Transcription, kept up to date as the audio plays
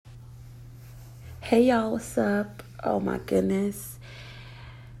Hey y'all, what's up? Oh my goodness.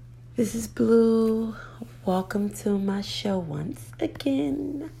 This is Blue. Welcome to my show once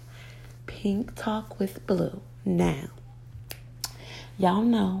again. Pink Talk with Blue. Now, y'all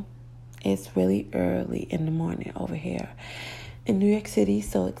know it's really early in the morning over here in New York City,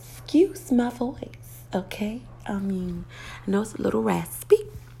 so excuse my voice, okay? I know it's a little raspy,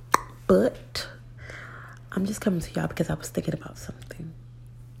 but I'm just coming to y'all because I was thinking about something.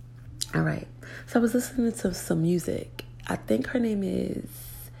 All right. So I was listening to some music. I think her name is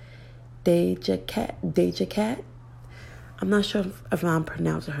Deja Cat. I'm not sure if I'm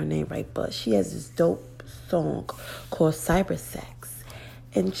pronouncing her name right, but she has this dope song called Cyber Sex.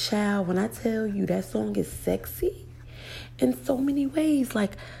 And child, when I tell you that song is sexy in so many ways,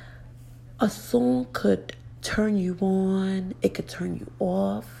 like a song could turn you on, it could turn you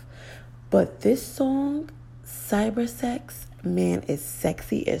off. But this song, Cyber Sex, man, it's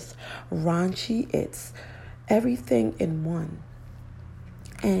sexy, it's raunchy, it's everything in one.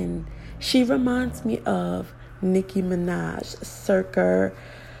 And she reminds me of Nicki Minaj circa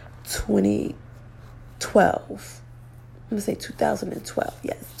 2012. I'm going to say 2012.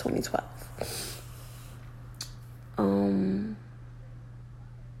 Yes, 2012.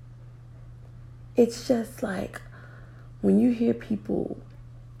 It's just like when you hear people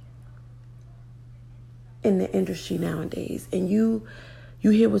in the industry nowadays and you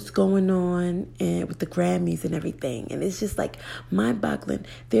hear what's going on and with the Grammys and everything, and it's just like mind-boggling.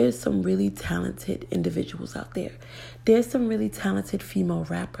 There's some really talented individuals out there. There's some really talented female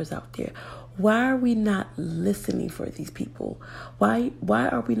rappers out there. Why are we not listening for these people? Why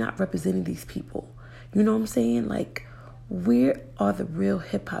are we not representing these people? You know what I'm saying? Like, where are the real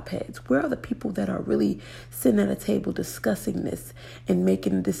hip-hop heads? Where are the people that are really sitting at a table discussing this and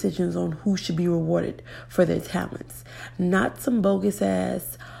making decisions on who should be rewarded for their talents? Not some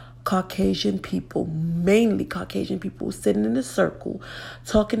bogus-ass Caucasian people, mainly Caucasian people, sitting in a circle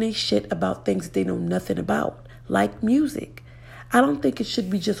talking their shit about things they know nothing about, like music. I don't think it should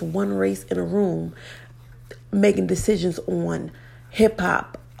be just one race in a room making decisions on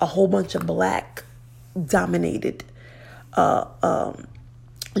hip-hop, a whole bunch of black-dominated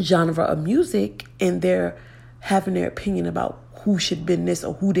genre of music, and they're having their opinion about who should be in this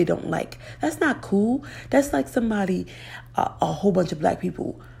or who they don't like. That's not cool. That's like somebody, a whole bunch of black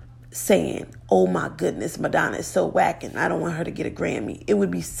people saying, oh my goodness, Madonna is so whack and I don't want her to get a Grammy. It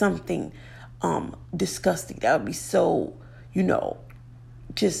would be something disgusting. That would be so,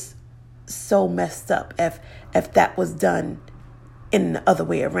 just so messed up if that was done in the other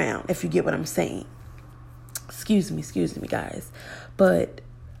way around, if you get what I'm saying. Excuse me, guys. But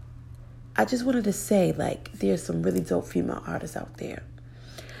I just wanted to say, like, there's some really dope female artists out there.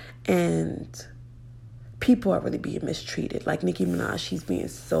 And people are really being mistreated. Like Nicki Minaj, she's being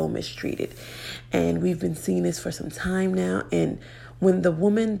so mistreated. And we've been seeing this for some time now. And when the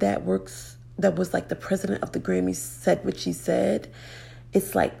woman that was like the president of the Grammys said what she said,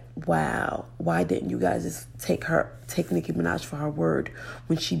 it's like, wow, why didn't you guys just take Nicki Minaj for her word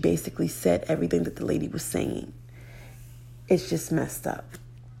when she basically said everything that the lady was saying? It's just messed up.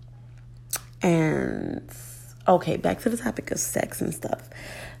 And, okay, back to the topic of sex and stuff.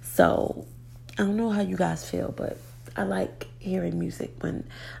 So, I don't know how you guys feel, but I like hearing music when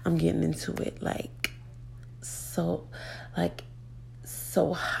I'm getting into it, so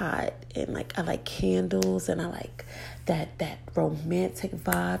hot, and like I like candles, and I like that romantic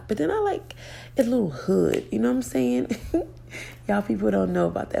vibe, but then I like a little hood, you know what I'm saying? Y'all people don't know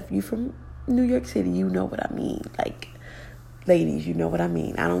about that. If you from New York City, you know what I mean. Like, ladies, you know what I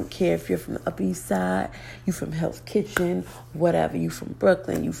mean. I don't care if you're from the Upper East Side, you from Hell's Kitchen, whatever, you from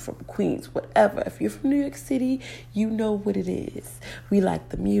Brooklyn, you from Queens, whatever. If you're from New York City, you know what it is. We like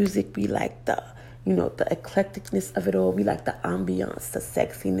the music, we like the eclecticness of it all. We like the ambiance, the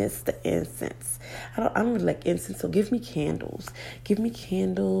sexiness, the incense. I don't really like incense, so give me candles. Give me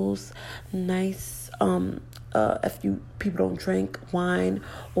candles, nice, if you people don't drink wine,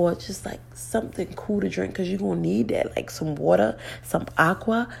 or just like something cool to drink, because you're going to need that, like some water, some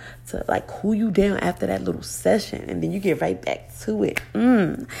aqua to like cool you down after that little session, and then you get right back to it.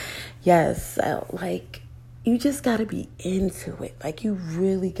 Yes, like, you just got to be into it. Like, you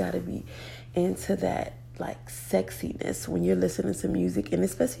really got to be into that, like, sexiness when you're listening to music, and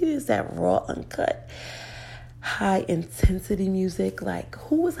especially it's that raw, uncut, high intensity music. Like,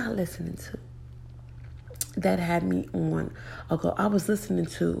 who was I listening to that had me on? Okay, I was listening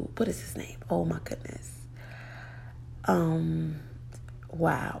to, what is his name? Oh my goodness.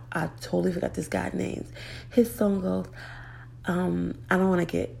 Wow, I totally forgot this guy's name. His song goes, I don't want to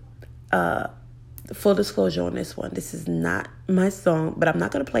get full disclosure on this one. This is not my song, but I'm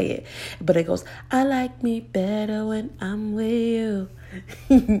not going to play it. But it goes, I like me better when I'm with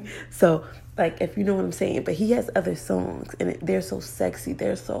you. So, like, if you know what I'm saying. But he has other songs, and they're so sexy.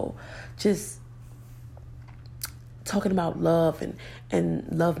 They're so just talking about love and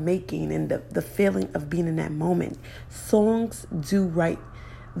love making and the feeling of being in that moment. Songs do write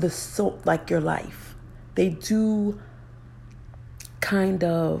like your life. They do kind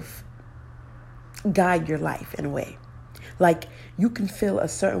of guide your life in a way. Like, you can feel a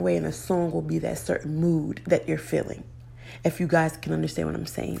certain way and a song will be that certain mood that you're feeling. If you guys can understand what I'm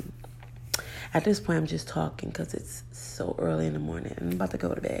saying. At this point, I'm just talking because it's so early in the morning and I'm about to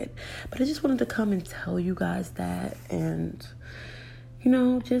go to bed. But I just wanted to come and tell you guys that and,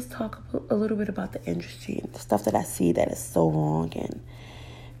 just talk a little bit about the industry and the stuff that I see that is so wrong and,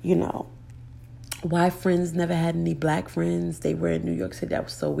 why Friends never had any black friends. They were in New York City. That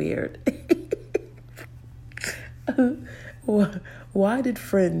was so weird. Why did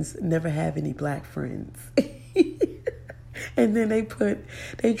Friends never have any black friends? And then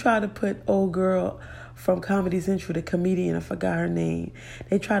they tried to put old girl from Comedy Central, the comedian, I forgot her name.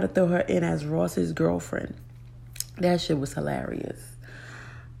 They tried to throw her in as Ross's girlfriend. That shit was hilarious.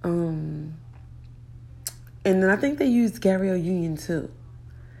 And then I think they used Gabrielle Union too.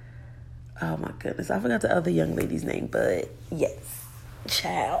 Oh my goodness, I forgot the other young lady's name, but yes,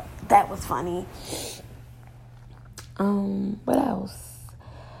 child, that was funny. What else?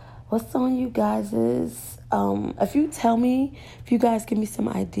 What's on you guys'? If you guys give me some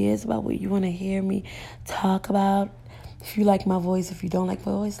ideas about what you want to hear me talk about, if you like my voice, if you don't like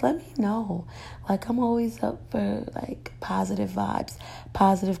my voice, let me know. Like, I'm always up for, like, positive vibes,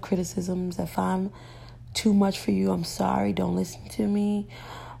 positive criticisms. If I'm too much for you, I'm sorry. Don't listen to me.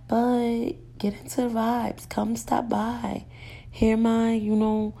 But get into the vibes. Come stop by. Hear my,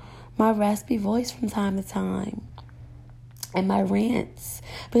 my raspy voice from time to time. And my rants.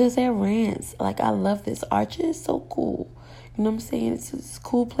 Because they're rants. Like, I love this. Archer is so cool. You know what I'm saying? It's a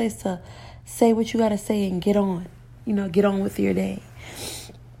cool place to say what you got to say and get on. Get on with your day.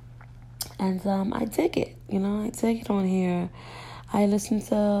 And I dig it. I dig it on here. I listen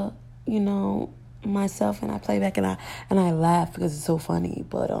to, myself and I play back and I laugh because it's so funny.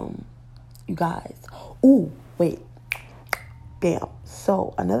 But, you guys. Ooh, wait. Bam.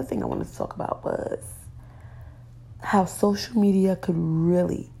 So, another thing I wanted to talk about was how social media could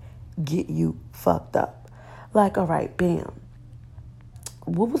really get you fucked up. Like, all right, bam.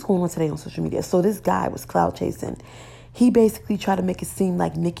 What was going on today on social media? So this guy was clout chasing. He basically tried to make it seem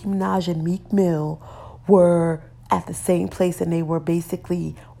like Nicki Minaj and Meek Mill were at the same place and they were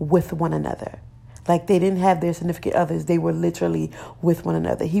basically with one another. Like, they didn't have their significant others. They were literally with one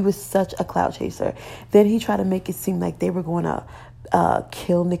another. He was such a clout chaser. Then he tried to make it seem like they were going to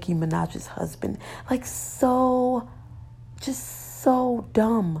kill Nicki Minaj's husband. Like, just so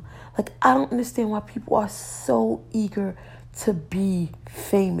dumb. Like, I don't understand why people are so eager to be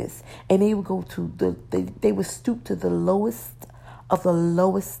famous. And they would go to they would stoop to the lowest of the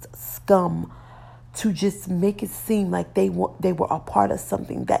lowest scum to just make it seem like they were a part of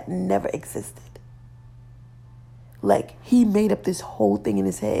something that never existed. Like, he made up this whole thing in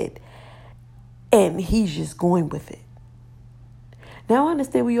his head and he's just going with it. Now, I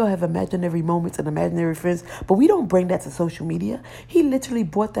understand we all have imaginary moments and imaginary friends, but we don't bring that to social media. He literally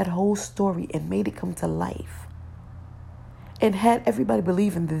brought that whole story and made it come to life and had everybody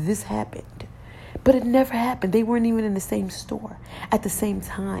believing that this happened. But it never happened. They weren't even in the same store at the same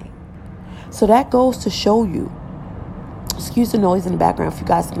time. So that goes to show you, excuse the noise in the background if you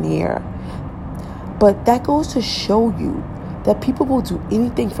guys can hear, but that goes to show you that people will do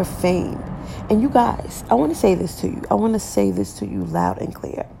anything for fame. And you guys, I want to say this to you. I want to say this to you loud and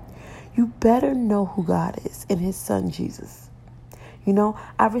clear. You better know who God is and his son, Jesus.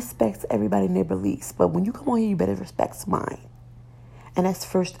 I respect everybody in their beliefs, but when you come on here, you better respect mine. And that's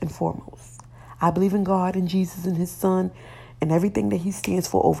first and foremost. I believe in God and Jesus and his son and everything that he stands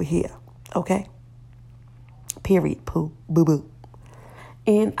for over here. Okay? Period. Poo. Boo boo.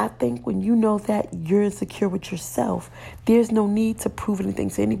 And I think when you know that you're insecure with yourself, there's no need to prove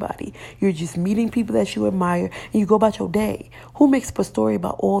anything to anybody. You're just meeting people that you admire and you go about your day. Who makes up a story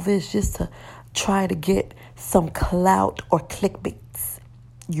about all this just to try to get some clout or clickbaits?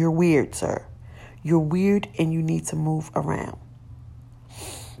 You're weird, sir. You're weird and you need to move around.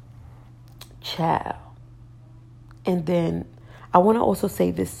 Child. And then I want to also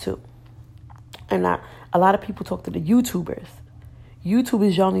say this too. And a lot of people talk to the YouTubers.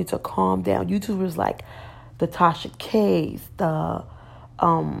 YouTubers, y'all need to calm down. YouTubers like the Tasha K's, the,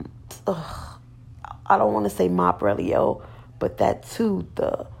 I don't want to say Mop Relio, but that too,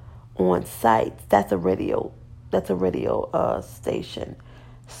 the on sites. That's a radio station.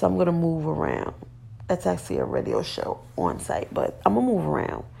 So I'm gonna move around. That's actually a radio show on site, but I'm gonna move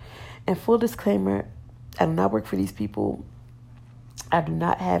around. And full disclaimer, I do not work for these people. I do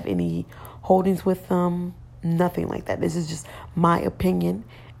not have any holdings with them. Nothing like that. This is just my opinion,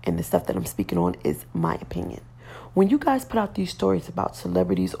 and the stuff that I'm speaking on is my opinion. When you guys put out these stories about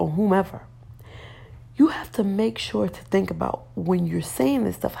celebrities or whomever, you have to make sure to think about when you're saying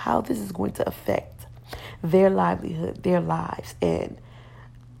this stuff, how this is going to affect their livelihood, their lives, and,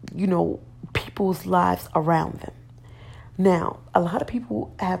 people's lives around them. Now, a lot of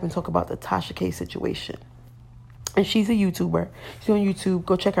people have been talking about the Tasha K situation. And she's a YouTuber. She's on YouTube.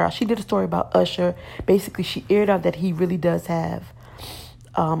 Go check her out. She did a story about Usher. Basically, she aired out that he really does have,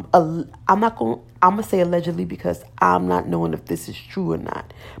 I'm going to say allegedly because I'm not knowing if this is true or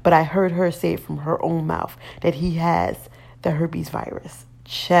not. But I heard her say it from her own mouth that he has the herpes virus.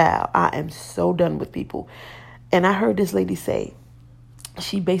 Child, I am so done with people. And I heard this lady say,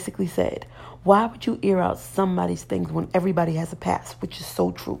 she basically said, why would you air out somebody's things when everybody has a past, which is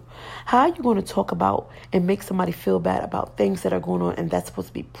so true? How are you going to talk about and make somebody feel bad about things that are going on and that's supposed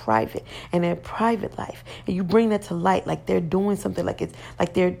to be private and their private life? And you bring that to light like they're doing something, like it's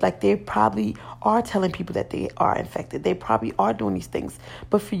like they probably are telling people that they are infected. They probably are doing these things.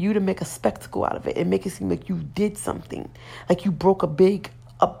 But for you to make a spectacle out of it and make it seem like you did something, like you broke a big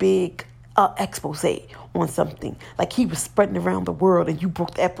expose on something, like he was spreading around the world and you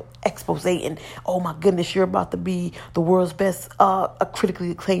broke the expose and oh my goodness, you're about to be the world's best a critically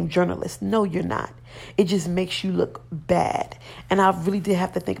acclaimed journalist. No, you're not. It just makes you look bad. And I really did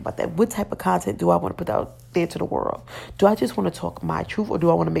have to think about that. What type of content do I want to put out there to the world? Do I just want to talk my truth or do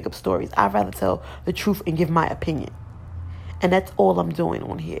I want to make up stories? I'd rather tell the truth and give my opinion. And that's all I'm doing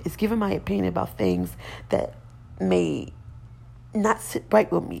on here, is giving my opinion about things that may not sit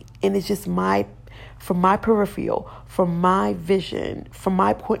right with me. And it's just from my peripheral, from my vision, from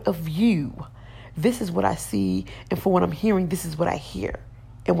my point of view, this is what I see. And for what I'm hearing, this is what I hear.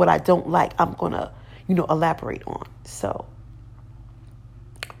 And what I don't like, I'm going to, elaborate on. So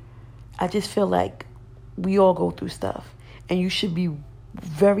I just feel like we all go through stuff. And you should be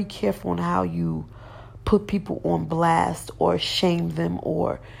very careful on how you put people on blast or shame them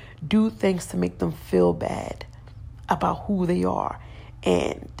or do things to make them feel bad about who they are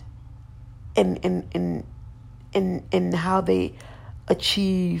and how they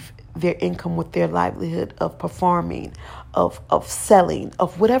achieve their income with their livelihood of performing, of selling,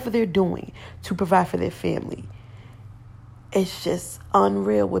 of whatever they're doing to provide for their family. It's just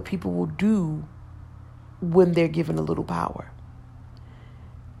unreal what people will do when they're given a little power.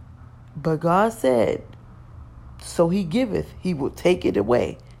 But God said, so he giveth, he will take it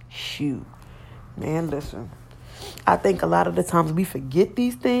away. Shoot. Man, listen. I think a lot of the times we forget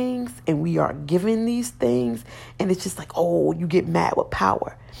these things and we are given these things and it's just like, oh, you get mad with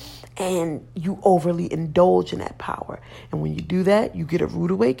power and you overly indulge in that power. And when you do that, you get a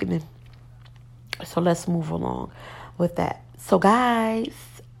rude awakening. So let's move along with that. So guys,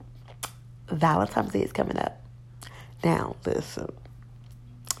 Valentine's Day is coming up. Now, listen,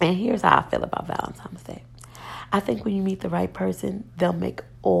 and here's how I feel about Valentine's Day. I think when you meet the right person, they'll make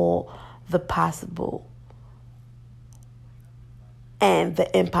all the possible and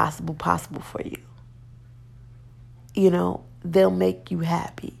the impossible possible for you. They'll make you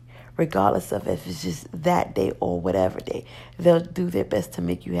happy, regardless of if it's just that day or whatever day. They'll do their best to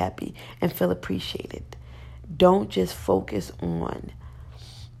make you happy and feel appreciated. Don't just focus on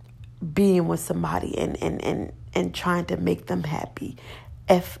being with somebody and trying to make them happy.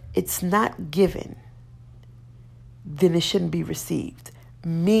 If it's not given, then it shouldn't be received.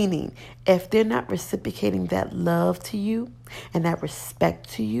 Meaning, if they're not reciprocating that love to you and that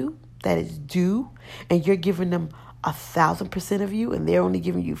respect to you that is due, and you're giving them 1,000% of you and they're only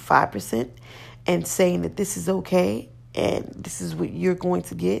giving you 5% and saying that this is okay and this is what you're going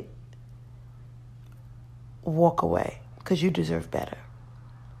to get, walk away because you deserve better.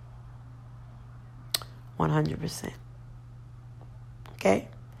 100%. Okay?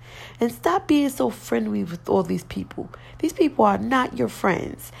 And stop being so friendly with all these people. These people are not your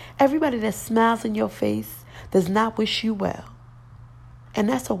friends. Everybody that smiles in your face does not wish you well. And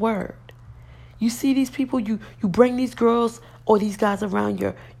that's a word. You see these people, you bring these girls or these guys around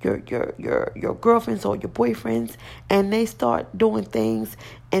your girlfriends or your boyfriends, and they start doing things,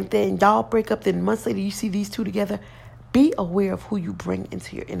 and then y'all break up. Then months later, you see these two together. Be aware of who you bring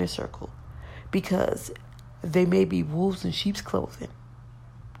into your inner circle, because they may be wolves in sheep's clothing.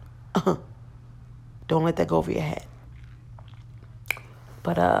 Don't let that go over your head.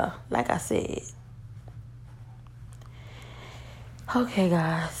 But like I said, Okay,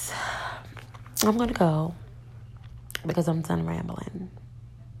 guys. I'm going to go because I'm done rambling.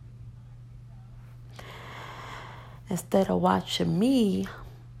 Instead of watching me,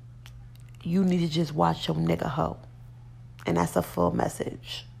 you need to just watch your nigga hoe. And that's a full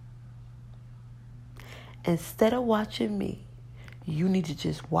message. Instead of watching me, you need to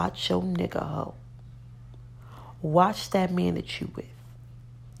just watch your nigga hoe. Watch that man that you with.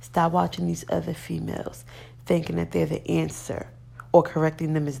 Stop watching these other females thinking that they're the answer or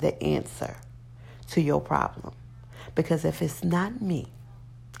correcting them as the answer to your problem. Because if it's not me,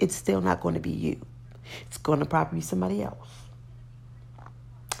 it's still not going to be you. It's going to probably be somebody else.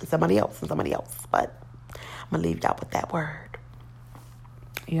 Somebody else and somebody else. But I'm going to leave y'all with that word.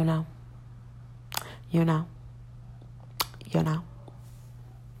 You know.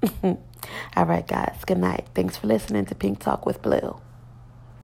 All right, guys. Good night. Thanks for listening to Pink Talk with Blue.